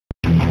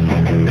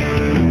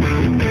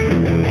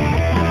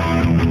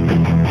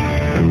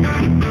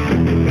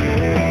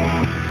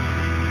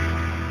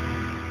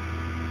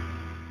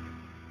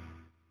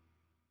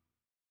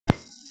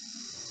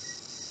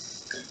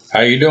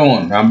How you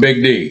doing? I'm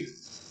Big D.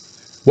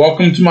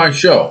 Welcome to my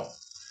show,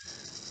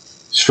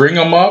 String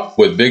 'em Up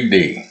with Big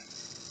D.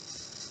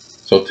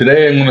 So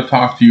today I'm going to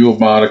talk to you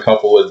about a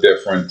couple of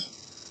different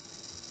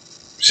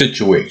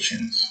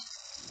situations.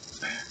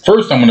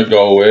 First, I'm going to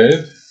go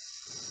with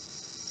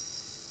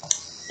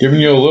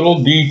giving you a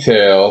little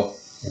detail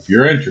if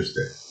you're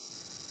interested.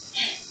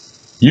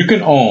 You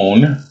can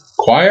own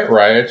Quiet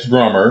Riot's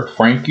drummer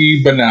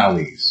Frankie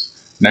Banali's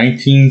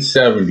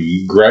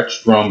 1970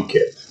 Gretsch drum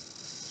kit.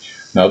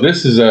 Now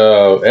this is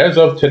as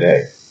of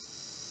today.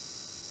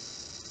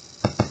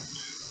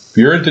 If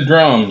you're into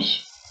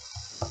drums,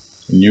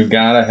 you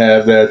gotta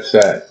have that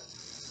set.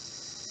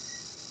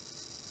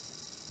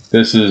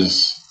 This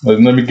is, let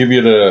me give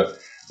you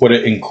what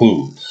it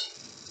includes.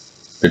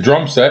 The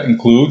drum set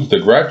includes the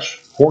Gretsch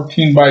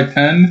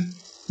 14x10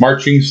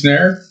 marching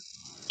snare,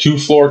 2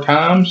 floor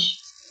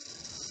toms,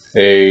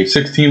 a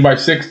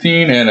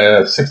 16x16 and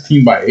a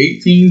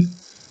 16x18,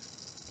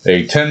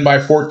 a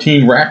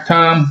 10x14 rack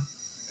tom,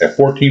 a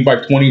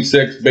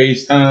 14x26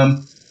 bass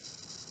tom.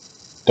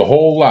 The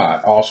whole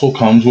lot also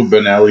comes with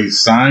Banali's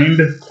signed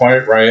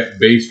Quiet Riot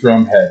bass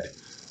drum head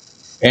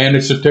and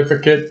a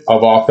certificate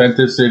of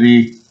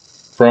authenticity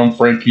from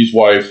Frankie's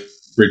wife,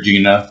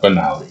 Regina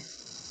Banali.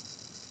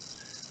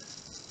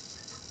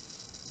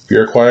 If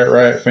you're a Quiet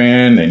Riot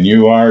fan and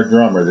you are a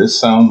drummer, this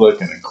sounds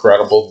like an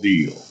incredible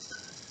deal.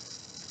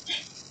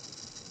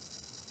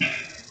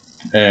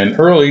 An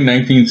early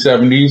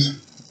 1970s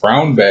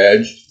brown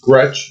badged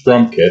Gretsch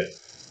drum kit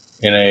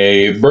in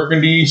a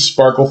burgundy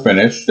sparkle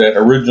finish that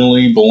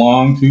originally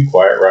belonged to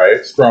Quiet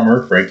Riot's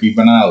drummer Frankie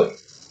Banali.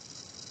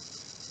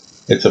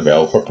 It's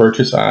available for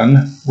purchase on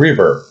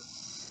Reverb.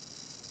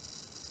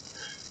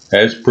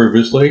 As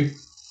previously,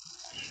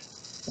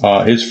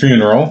 his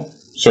funeral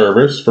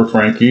service for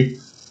Frankie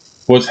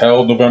was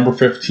held November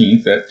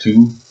 15th at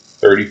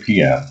 2:30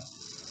 p.m.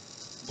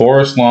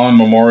 Forest Lawn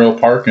Memorial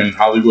Park in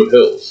Hollywood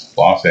Hills,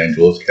 Los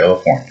Angeles,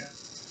 California.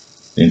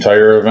 The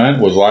entire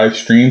event was live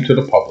streamed to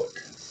the public.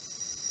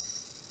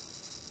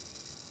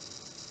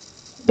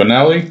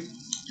 Banali,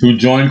 who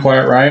joined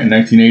Quiet Riot in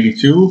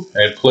 1982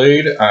 and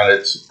played on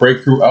its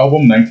breakthrough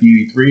album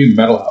 1983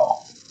 Metal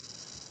Hell,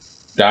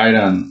 died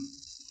on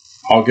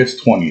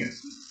August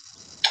 20th,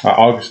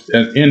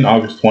 in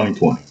August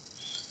 2020,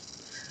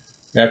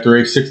 after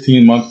a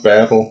 16-month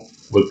battle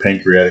with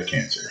pancreatic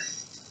cancer.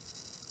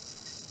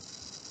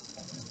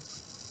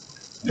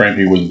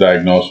 Frankie was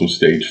diagnosed with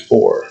stage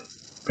 4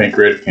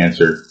 pancreatic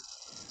cancer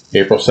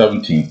April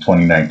 17,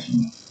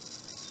 2019.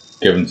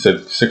 Given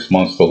 6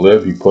 months to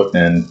live, he put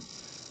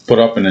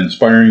up an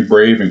inspiring,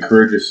 brave, and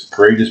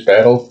courageous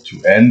battle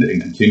to end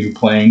and continue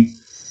playing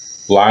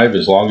live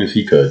as long as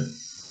he could.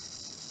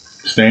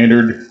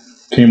 Standard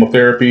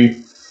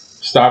chemotherapy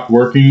stopped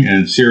working,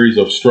 and a series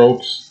of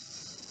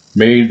strokes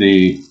made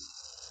the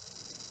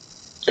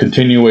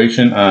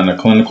continuation on a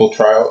clinical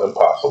trial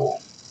impossible.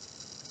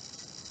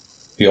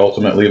 He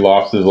ultimately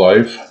lost his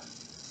life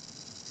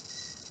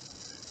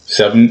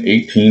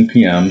 7:18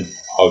 p.m.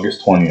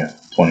 August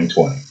 20th,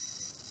 2020.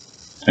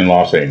 In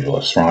Los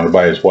Angeles, surrounded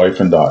by his wife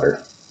and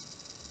daughter.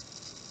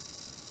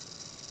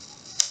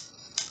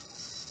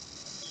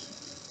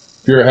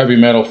 If you're a heavy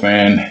metal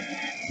fan,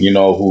 you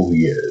know who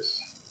he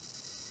is.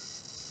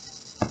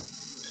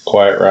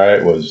 Quiet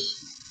Riot was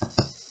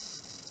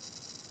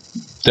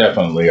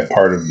definitely a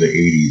part of the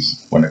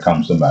 80s when it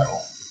comes to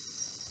metal.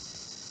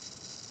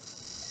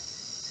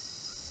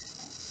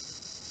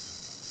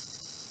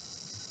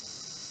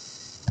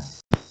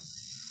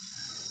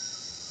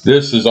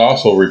 This is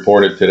also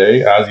reported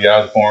today. Ozzy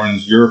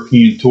Osbourne's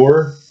European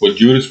tour with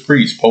Judas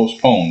Priest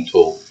postponed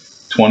till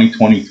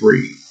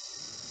 2023.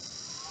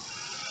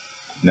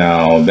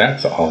 Now,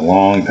 that's a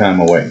long time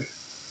away.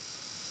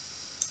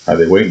 Are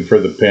they waiting for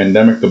the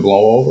pandemic to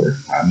blow over?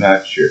 I'm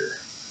not sure.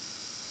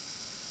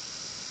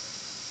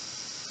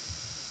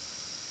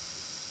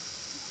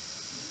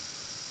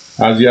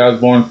 Ozzy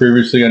Osbourne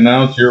previously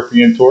announced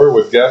European tour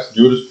with guest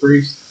Judas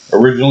Priest,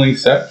 originally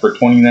set for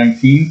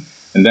 2019,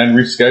 and then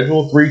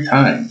rescheduled 3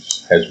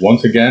 times, has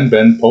once again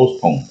been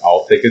postponed.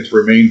 All tickets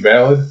remain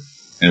valid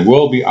and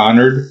will be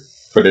honored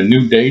for the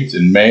new dates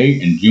in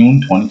May and June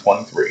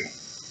 2023.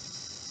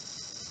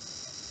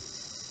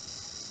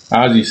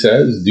 Ozzy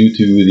says, due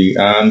to the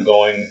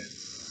ongoing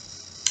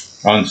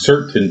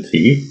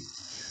uncertainty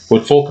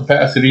with full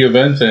capacity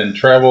events and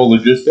travel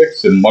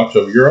logistics in much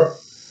of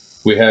Europe,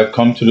 we have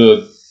come to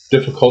the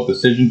difficult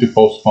decision to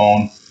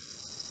postpone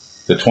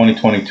the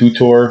 2022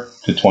 tour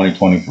to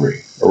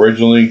 2023.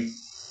 Originally,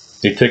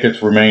 the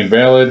tickets remain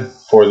valid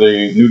for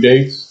the new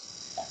dates,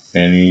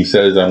 and he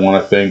says, I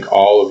want to thank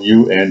all of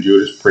you and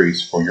Judas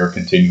Priest for your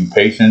continued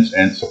patience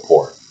and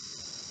support.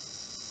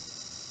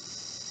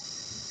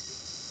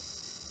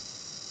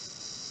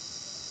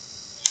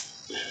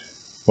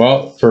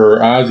 Well, for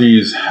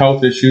Ozzy's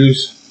health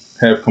issues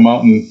have come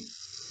out in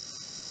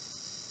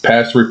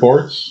past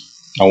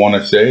reports. I want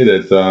to say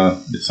that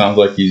it sounds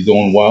like he's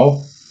doing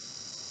well.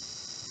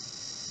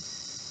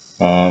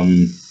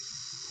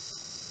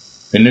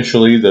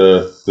 Initially,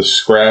 the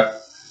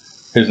scrap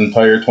his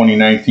entire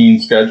 2019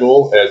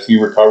 schedule as he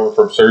recovered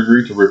from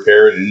surgery to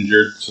repair an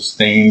injury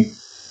sustained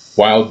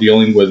while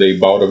dealing with a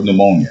bout of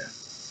pneumonia.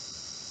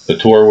 The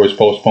tour was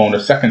postponed a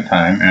second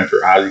time after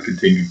Ozzy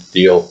continued to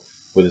deal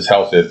with his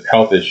health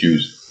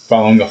issues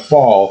following a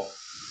fall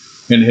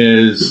in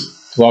his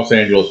Los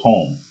Angeles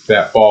home.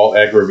 That fall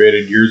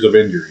aggravated years of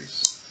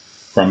injuries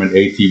from an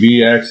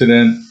ATV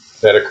accident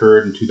that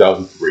occurred in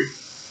 2003.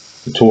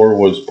 The tour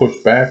was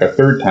pushed back a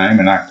third time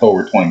in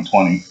October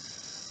 2020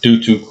 due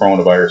to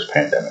coronavirus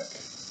pandemic.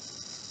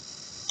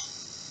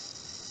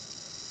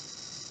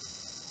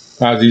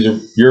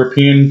 Ozzy's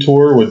European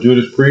tour with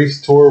Judas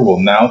Priest tour will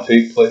now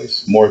take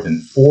place more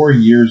than 4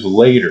 years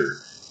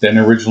later than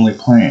originally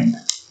planned,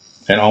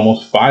 and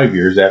almost 5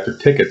 years after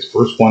tickets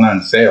first went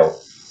on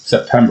sale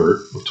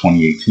September of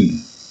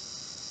 2018.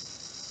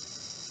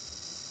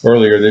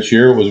 Earlier this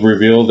year, it was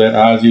revealed that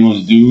Ozzy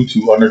was due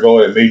to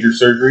undergo a major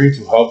surgery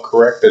to help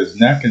correct his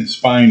neck and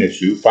spine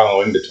issue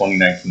following the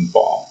 2019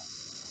 fall.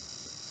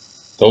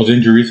 Those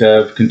injuries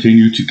have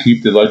continued to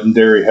keep the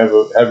legendary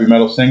heavy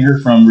metal singer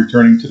from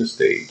returning to the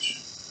stage.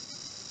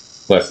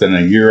 Less than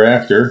a year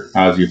after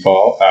Ozzy's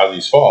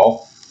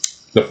fall,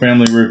 the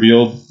family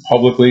revealed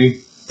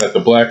publicly that the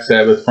Black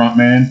Sabbath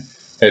frontman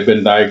had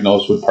been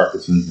diagnosed with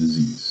Parkinson's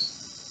disease.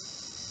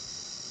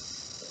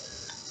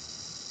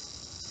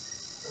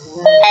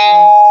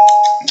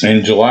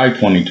 In July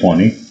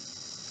 2020,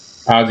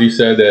 Ozzy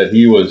said that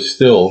he was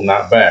still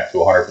not back to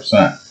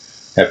 100%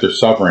 after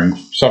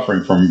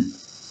suffering from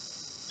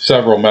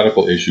several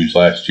medical issues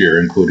last year,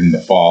 including the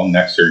fall,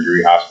 neck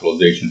surgery,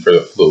 hospitalization for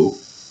the flu.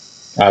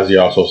 Ozzy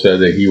also said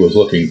that he was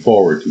looking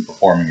forward to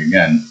performing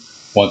again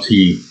once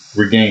he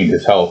regained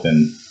his health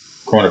and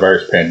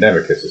coronavirus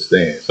pandemic has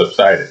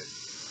subsided.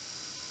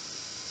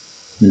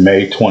 In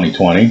May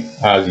 2020,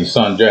 Ozzy's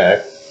son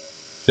Jack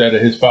said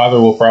that his father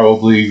will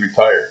probably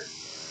retire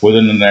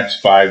within the next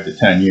 5 to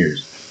 10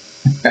 years.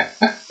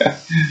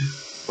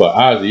 But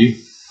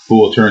Ozzy, who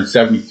will turn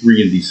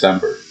 73 in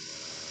December,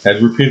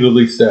 has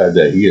repeatedly said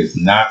that he is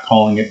not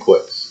calling it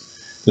quits,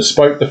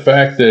 despite the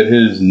fact that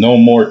his No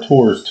More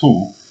Tours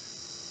 2,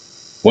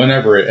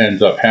 whenever it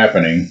ends up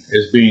happening,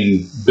 is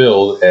being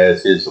billed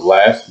as his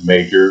last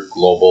major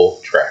global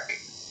trek.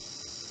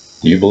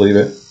 Do you believe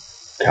it?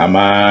 Come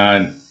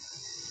on.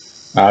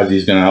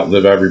 Ozzy's going to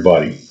outlive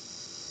everybody.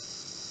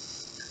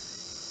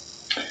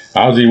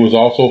 Ozzy was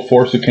also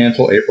forced to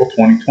cancel April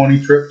 2020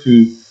 trip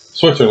to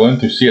Switzerland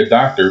to see a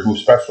doctor who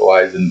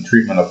specialized in the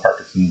treatment of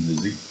Parkinson's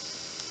disease.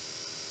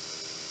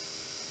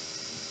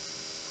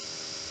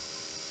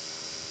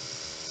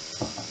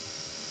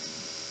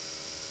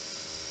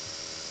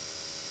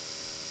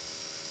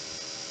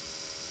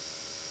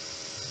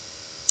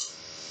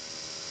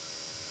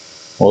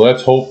 Well,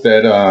 let's hope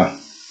that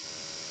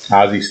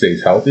Ozzy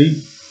stays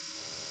healthy,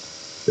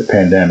 the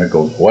pandemic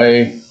goes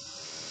away,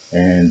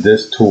 and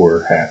this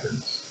tour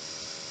happens.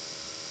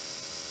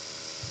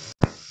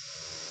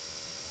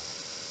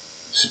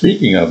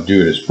 Speaking of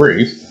Judas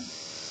Priest,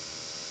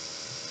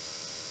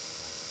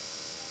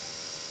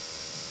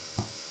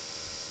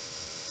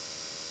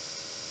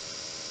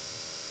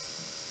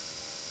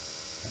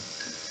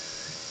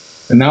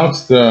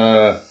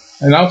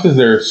 announces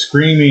their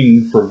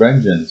Screaming for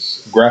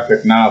Vengeance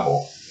graphic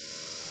novel.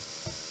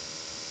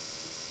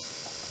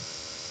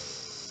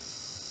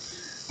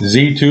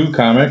 Z2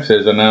 Comics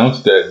has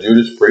announced that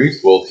Judas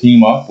Priest will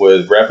team up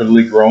with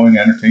rapidly growing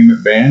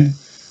entertainment band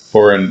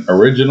for an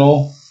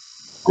original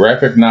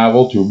graphic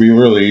novel to be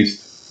released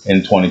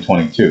in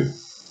 2022,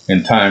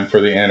 in time for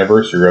the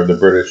anniversary of the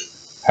British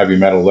heavy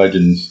metal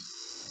legend's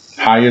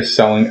highest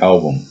selling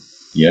album,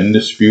 the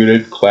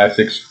undisputed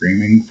classic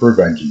Screaming for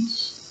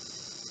Vengeance.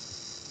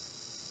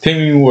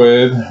 Teaming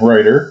with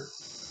writer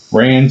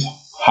Rand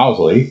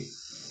Housley,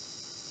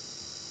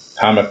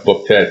 Comic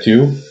Book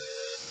Tattoo,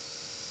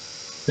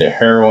 The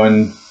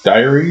Heroin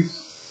Diaries,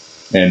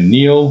 and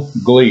Neil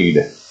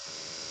Glade,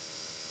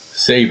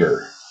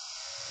 Saber.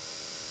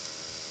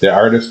 The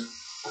artist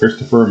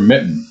Christopher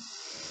Mitten,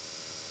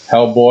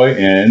 Hellboy,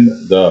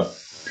 and the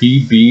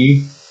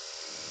PBRD.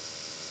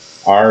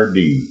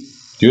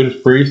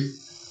 Judas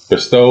Priest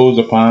bestows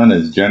upon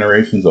his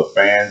generations of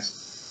fans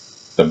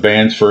the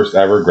band's first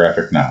ever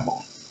graphic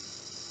novel.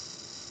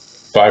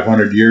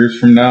 500 years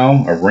from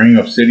now, a ring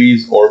of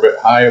cities orbit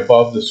high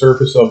above the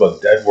surface of a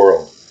dead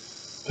world,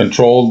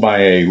 controlled by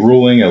a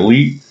ruling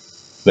elite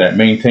that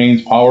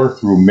maintains power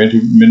through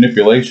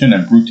manipulation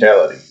and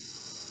brutality.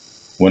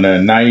 When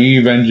a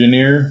naive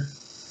engineer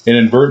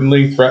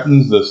inadvertently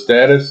threatens the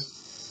status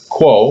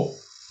quo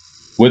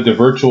with the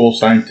virtual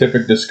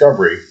scientific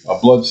discovery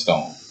of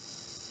Bloodstone,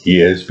 he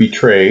is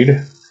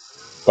betrayed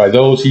by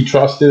those he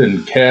trusted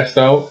and cast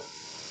out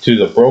to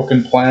the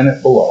broken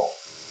planet below,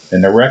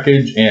 in the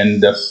wreckage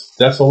and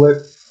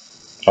desolate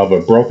of a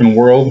broken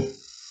world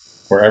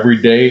where every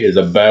day is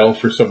a battle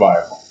for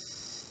survival.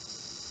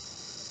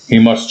 He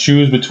must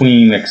choose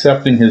between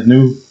accepting his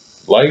new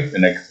life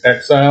in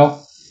exile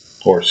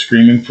or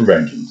screaming for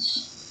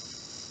vengeance.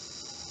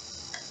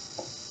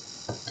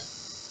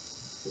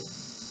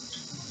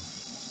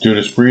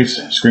 Judas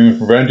Priest Screaming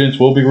for Vengeance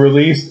will be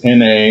released in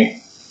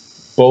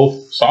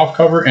both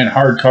softcover and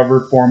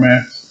hardcover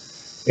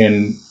formats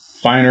in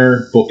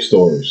finer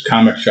bookstores,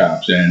 comic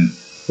shops, and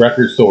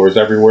record stores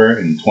everywhere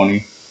in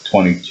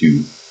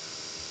 2022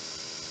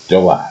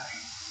 July.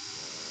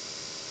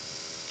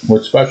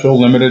 With special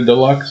limited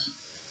deluxe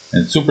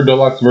and super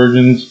deluxe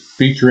versions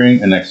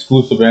featuring an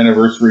exclusive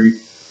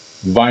anniversary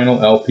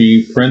vinyl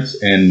LP, prints,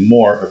 and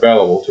more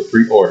available to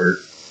pre-order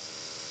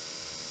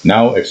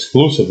now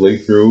exclusively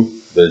through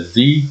the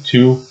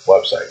Z2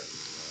 website.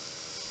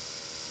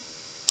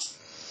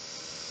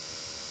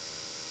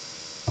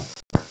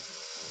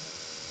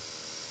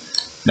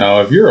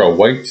 Now, if you're a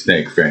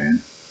Whitesnake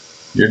fan,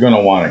 you're going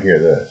to want to hear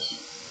this.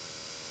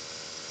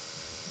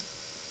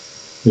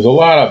 There's a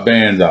lot of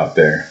bands out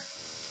there,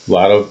 a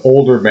lot of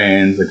older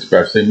bands,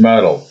 especially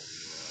metal.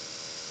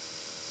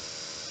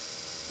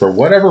 For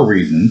whatever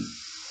reason,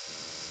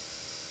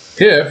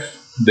 if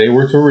they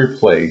were to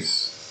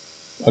replace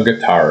a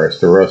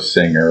guitarist or a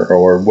singer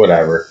or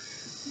whatever,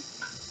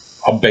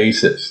 a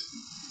bassist,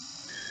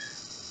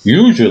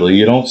 usually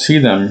you don't see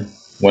them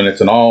when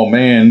it's an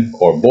all-man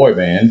or boy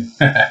band.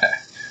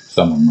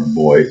 Some of them are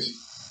boys.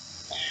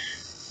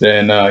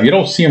 Then you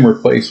don't see them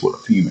replaced with a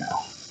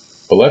female.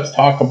 But let's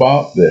talk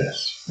about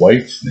this.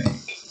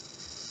 Whitesnake.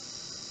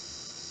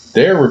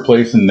 They're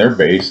replacing their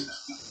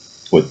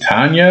bassist with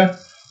Tanya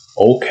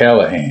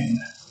O'Callahan.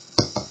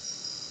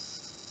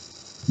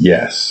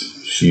 Yes,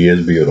 she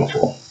is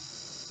beautiful.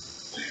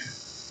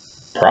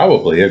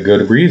 Probably a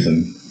good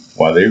reason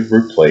why they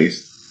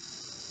replaced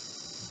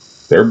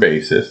their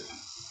bassist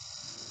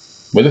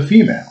with a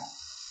female.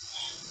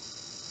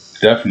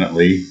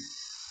 Definitely,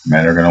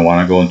 men are going to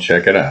want to go and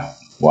check it out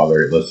while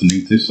they're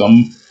listening to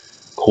some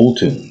cool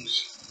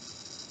tunes.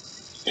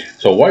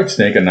 So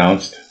Whitesnake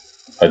announced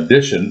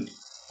addition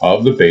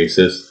of the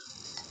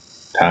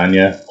bassist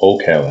Tanya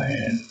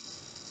O'Callahan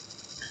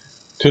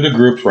to the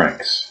group's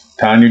ranks.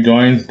 Tanya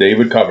joins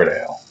David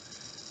Coverdale,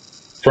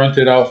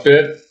 fronted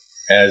outfit,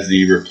 as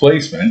the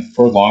replacement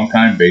for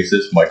longtime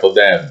bassist Michael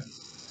Davin,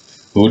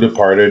 who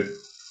departed.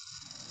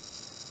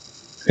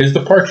 His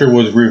departure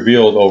was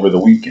revealed over the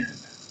weekend.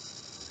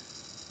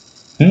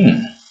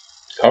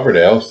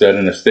 Coverdale said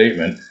in a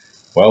statement,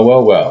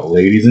 well,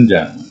 ladies and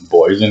gentlemen,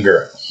 boys and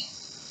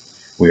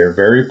girls, we are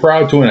very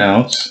proud to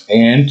announce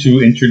and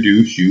to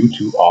introduce you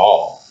to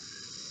all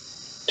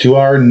to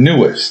our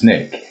newest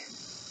snake,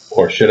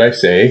 or should I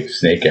say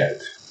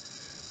snakeette.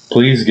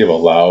 Please give a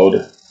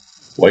loud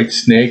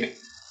Whitesnake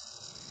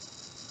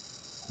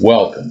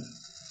welcome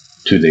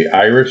to the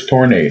Irish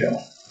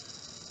Tornado,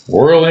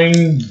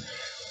 whirling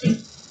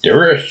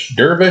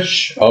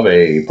dervish of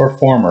a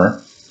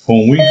performer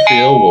whom we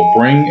feel will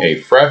bring a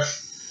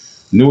fresh,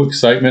 new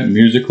excitement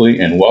musically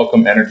and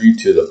welcome energy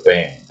to the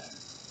band,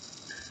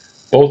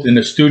 both in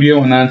the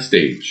studio and on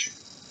stage.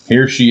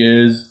 Here she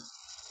is,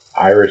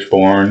 Irish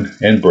born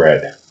and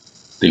bred,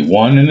 the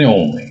one and the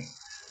only,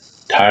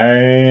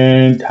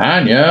 Tanya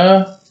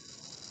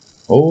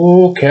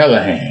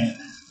O'Callahan.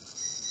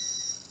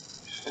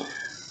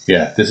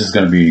 Yeah, this is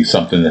going to be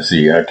something to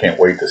see. I can't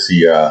wait to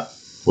see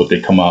what they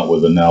come out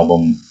with an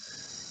album.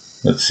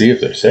 Let's see if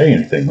they say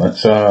anything.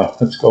 Let's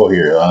go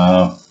here.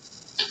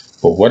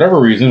 For whatever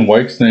reason,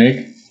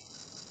 Whitesnake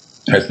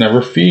has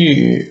never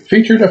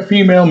featured a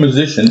female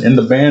musician in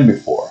the band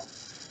before.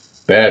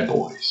 Bad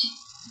boys.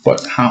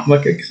 But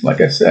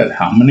like I said,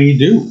 how many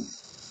do?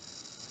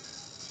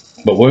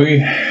 But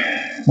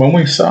when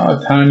we saw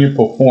Tanya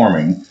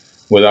performing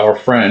with our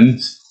friend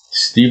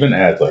Steven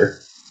Adler,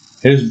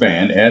 his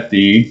band, at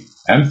the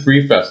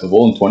M3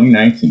 Festival in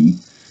 2019,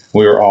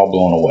 we were all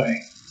blown away.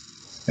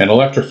 An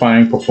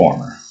electrifying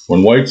performer.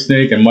 When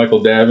Whitesnake and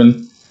Michael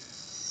Davin,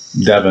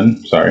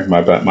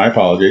 my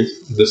apologies,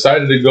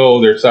 decided to go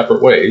their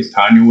separate ways,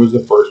 Tanya was the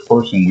first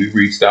person we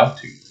reached out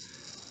to.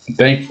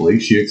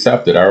 Thankfully, she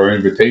accepted our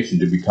invitation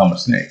to become a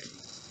snake.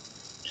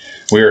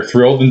 We are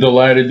thrilled and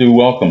delighted to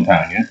welcome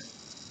Tanya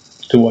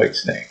to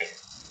Whitesnake.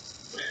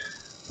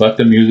 Let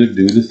the music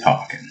do the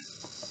talking.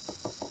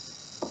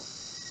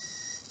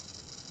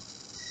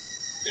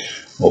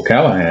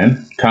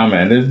 O'Callahan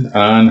commented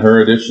on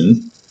her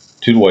addition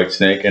to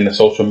Whitesnake in a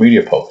social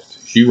media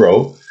post. She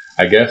wrote,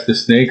 "I guess the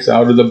snake's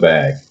out of the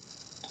bag.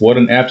 What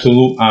an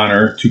absolute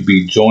honor to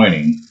be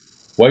joining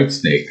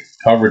Whitesnake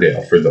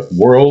Coverdale for the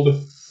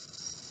World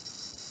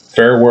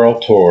Farewell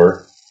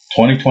Tour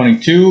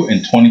 2022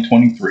 and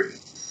 2023.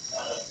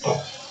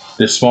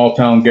 This small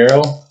town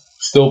girl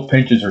still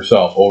pinches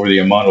herself over the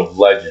amount of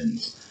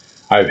legends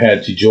I've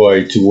had the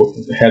joy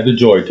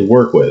to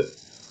work with,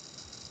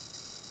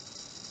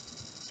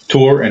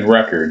 tour and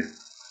record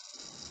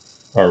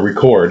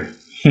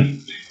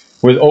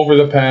with over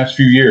the past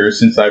few years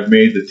since I've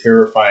made the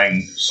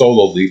terrifying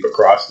solo leap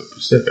across the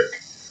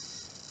Pacific,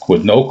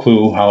 with no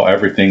clue how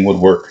everything would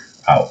work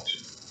out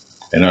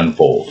and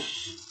unfold.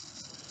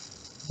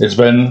 It's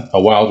been a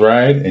wild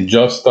ride and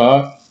just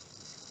thought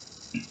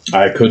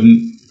I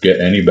couldn't get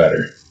any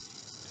better.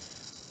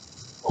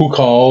 Who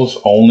calls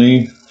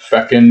only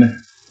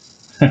feckin'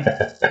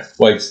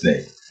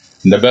 Whitesnake?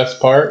 And the best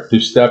part, to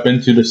step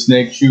into the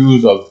snake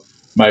shoes of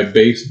my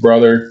bass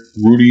brother,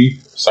 Rudy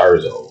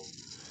Sarzo,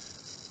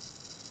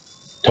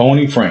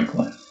 Tony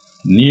Franklin,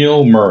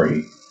 Neil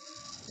Murray,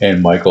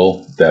 and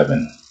Michael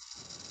Devin.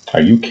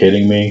 Are you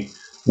kidding me?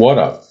 What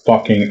a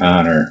fucking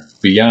honor.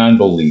 Beyond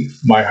belief.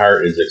 My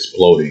heart is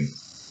exploding.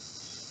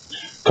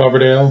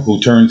 Coverdale, who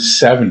turned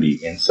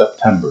 70 in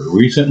September,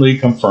 recently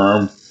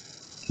confirmed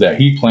that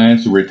he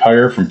plans to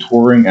retire from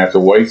touring after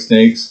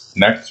Whitesnake's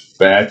next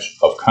batch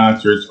of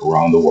concerts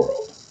around the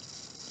world.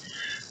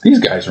 These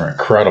guys are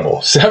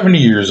incredible. 70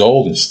 years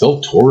old and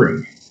still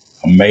touring.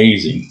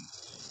 Amazing.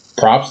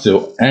 Props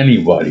to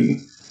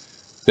anybody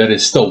that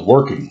is still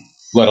working,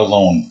 let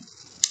alone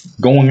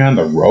going on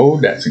the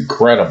road. That's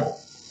incredible.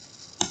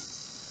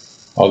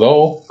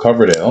 Although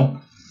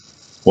Coverdale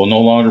will no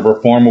longer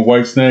perform with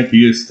Whitesnake,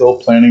 he is still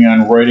planning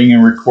on writing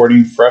and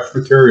recording fresh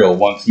material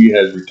once he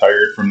has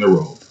retired from the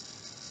road.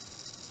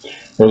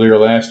 Earlier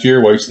last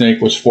year, Whitesnake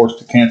was forced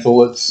to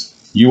cancel its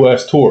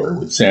U.S. tour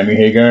with Sammy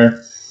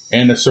Hagar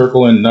and the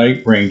Circle and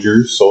Night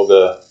Rangers so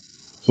that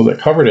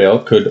Coverdale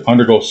could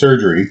undergo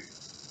surgery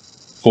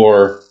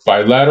for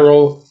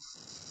bilateral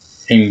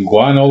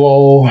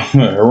inguinal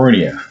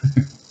hernia.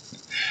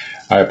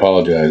 I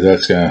apologize.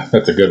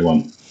 That's a good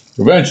one.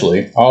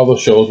 Eventually, all the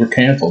shows were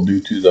canceled due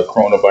to the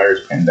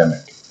coronavirus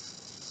pandemic.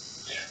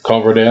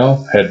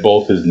 Coverdale had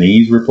both his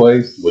knees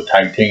replaced with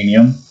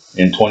titanium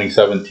in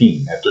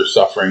 2017 after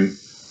suffering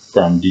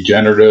from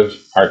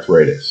degenerative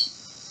arthritis.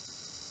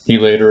 He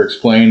later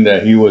explained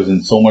that he was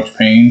in so much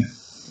pain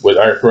with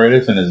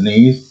arthritis in his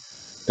knees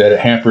that it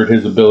hampered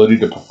his ability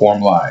to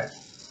perform live.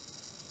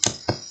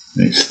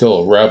 And he's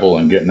still a rebel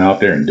and getting out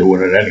there and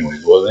doing it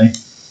anyways, wasn't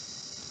he?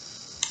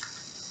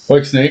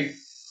 Whitesnake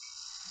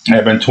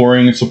had been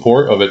touring in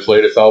support of its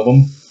latest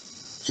album,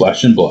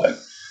 Flesh and Blood,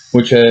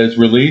 which has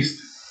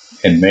released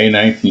in May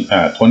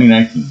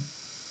 2019.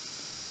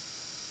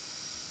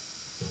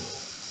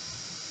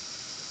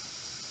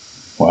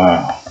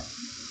 Wow.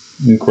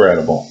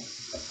 Incredible.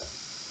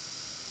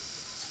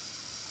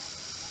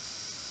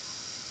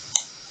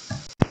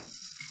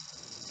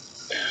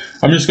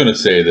 I'm just going to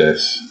say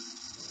this.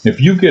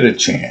 If you get a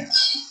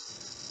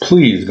chance,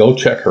 please go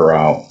check her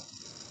out.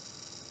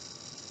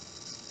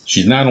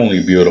 She's not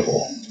only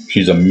beautiful,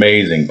 she's an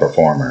amazing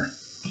performer.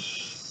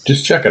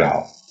 Just check it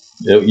out.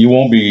 You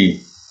won't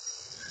be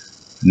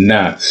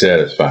not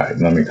satisfied,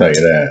 let me tell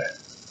you that.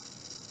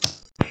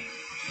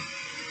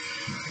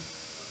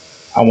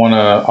 I want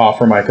to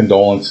offer my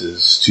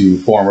condolences to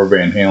former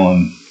Van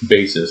Halen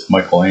bassist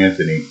Michael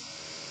Anthony.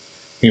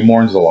 He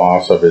mourns the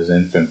loss of his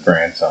infant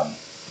grandson.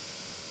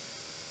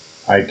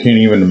 I can't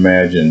even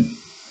imagine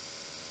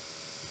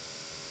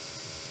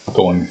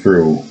going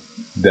through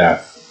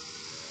death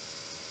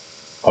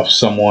of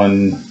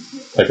someone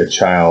like a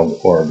child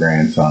or a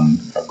grandson,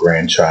 a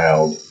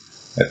grandchild,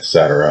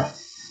 etc.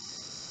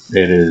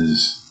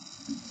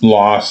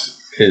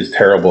 Loss is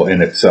terrible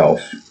in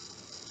itself.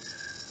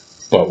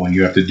 But when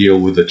you have to deal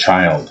with a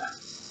child,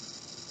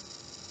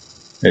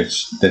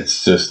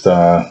 it's just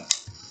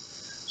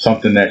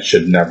something that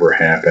should never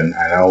happen.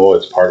 I know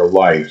it's part of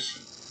life,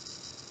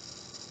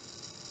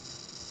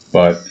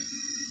 but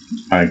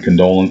my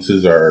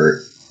condolences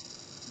are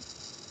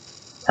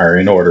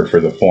in order for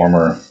the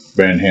former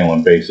Van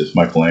Halen bassist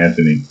Michael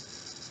Anthony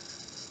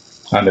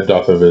on the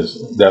death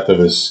of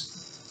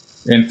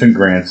his infant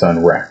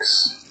grandson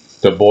Rex.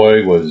 The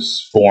boy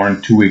was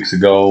born 2 weeks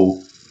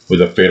ago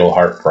with a fatal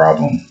heart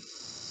problem.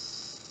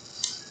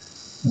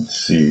 Let's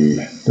see.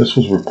 This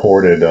was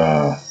reported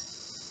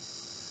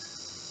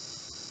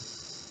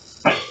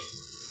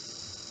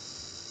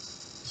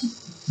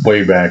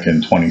way back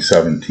in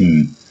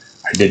 2017.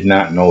 I did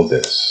not know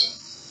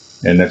this,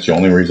 and that's the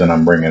only reason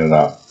I'm bringing it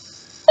up.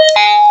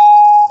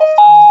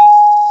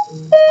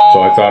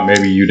 So I thought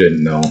maybe you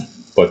didn't know,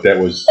 but it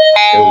was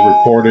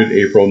reported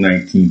April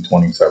 19,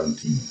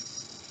 2017.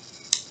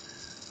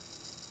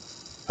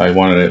 I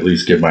wanted to at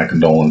least give my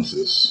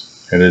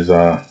condolences. It is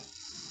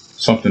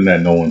something that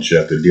no one should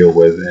have to deal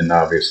with, and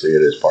obviously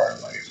it is part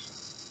of life.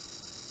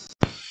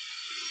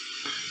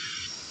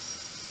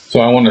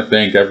 So I want to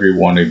thank every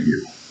one of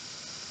you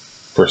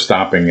for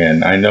stopping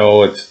in. I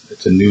know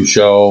it's a new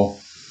show.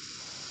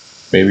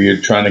 Maybe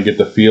you're trying to get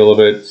the feel of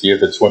it, see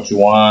if it's what you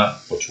want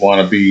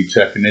to be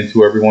checking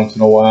into every once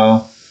in a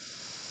while.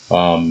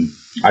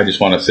 I just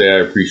want to say I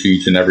appreciate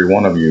each and every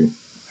one of you.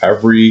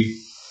 Every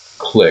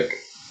click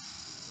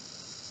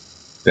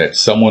that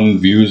someone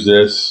views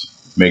this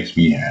makes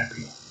me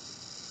happy.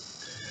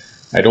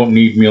 I don't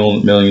need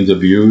millions of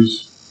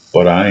views,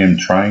 but I am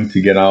trying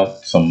to get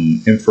out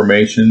some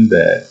information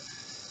that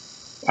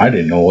I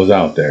didn't know was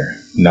out there.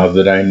 Now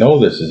that I know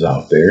this is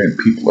out there and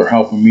people are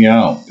helping me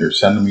out, they're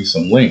sending me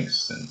some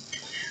links and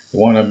they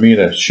wanted me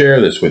to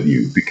share this with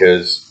you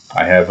because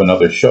I have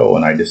another show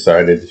and I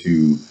decided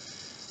to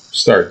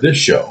start this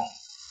show.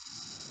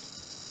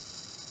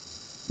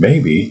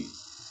 Maybe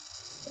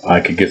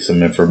I could get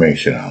some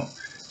information out.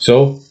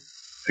 So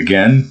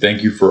again,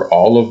 thank you for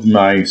all of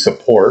my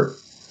support.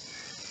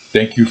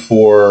 Thank you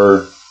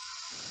for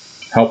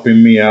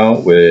helping me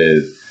out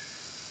with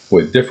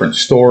with different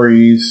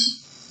stories.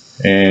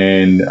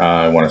 And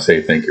I want to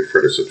say thank you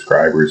for the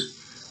subscribers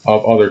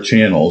of other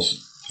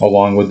channels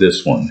along with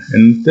this one.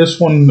 And this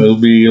one will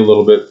be a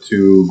little bit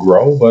to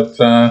grow, but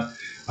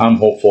I'm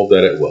hopeful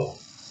that it will.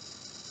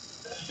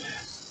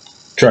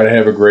 Try to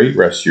have a great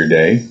rest of your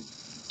day.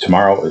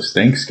 Tomorrow is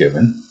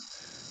Thanksgiving.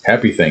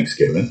 Happy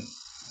Thanksgiving.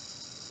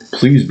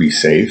 Please be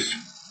safe,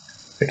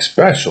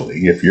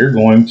 especially if you're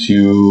going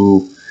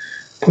to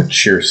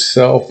put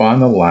yourself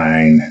on the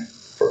line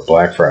for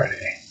Black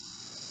Friday.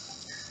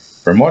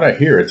 From what I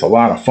hear, it's a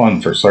lot of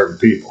fun for certain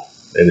people.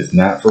 It is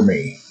not for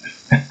me.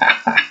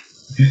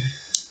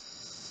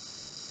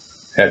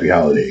 Happy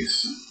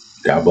holidays.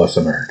 God bless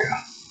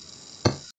America.